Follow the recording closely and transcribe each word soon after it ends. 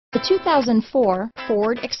The 2004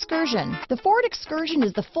 Ford Excursion. The Ford Excursion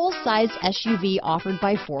is the full-sized SUV offered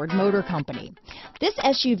by Ford Motor Company. This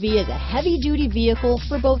SUV is a heavy-duty vehicle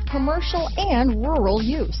for both commercial and rural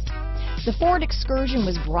use. The Ford Excursion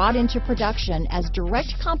was brought into production as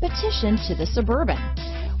direct competition to the Suburban.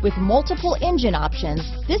 With multiple engine options,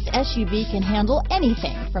 this SUV can handle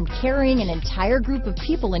anything from carrying an entire group of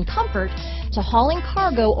people in comfort to hauling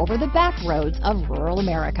cargo over the back roads of rural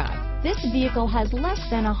America. This vehicle has less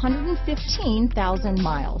than 115,000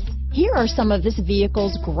 miles. Here are some of this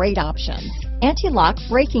vehicle's great options: anti-lock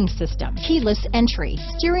braking system, keyless entry,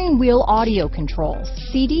 steering wheel audio controls,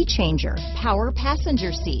 CD changer, power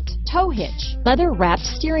passenger seat, tow hitch, leather-wrapped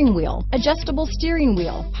steering wheel, adjustable steering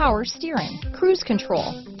wheel, power steering, cruise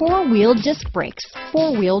control, four-wheel disc brakes,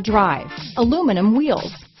 four-wheel drive, aluminum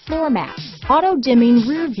wheels, floor mats, auto-dimming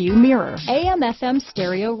rear-view mirror, AM/FM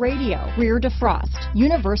stereo radio, rear defrost,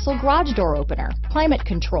 universal garage door opener, climate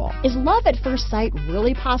control. Is love at first sight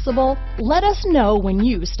really possible? Let us know when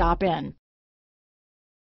you stop in.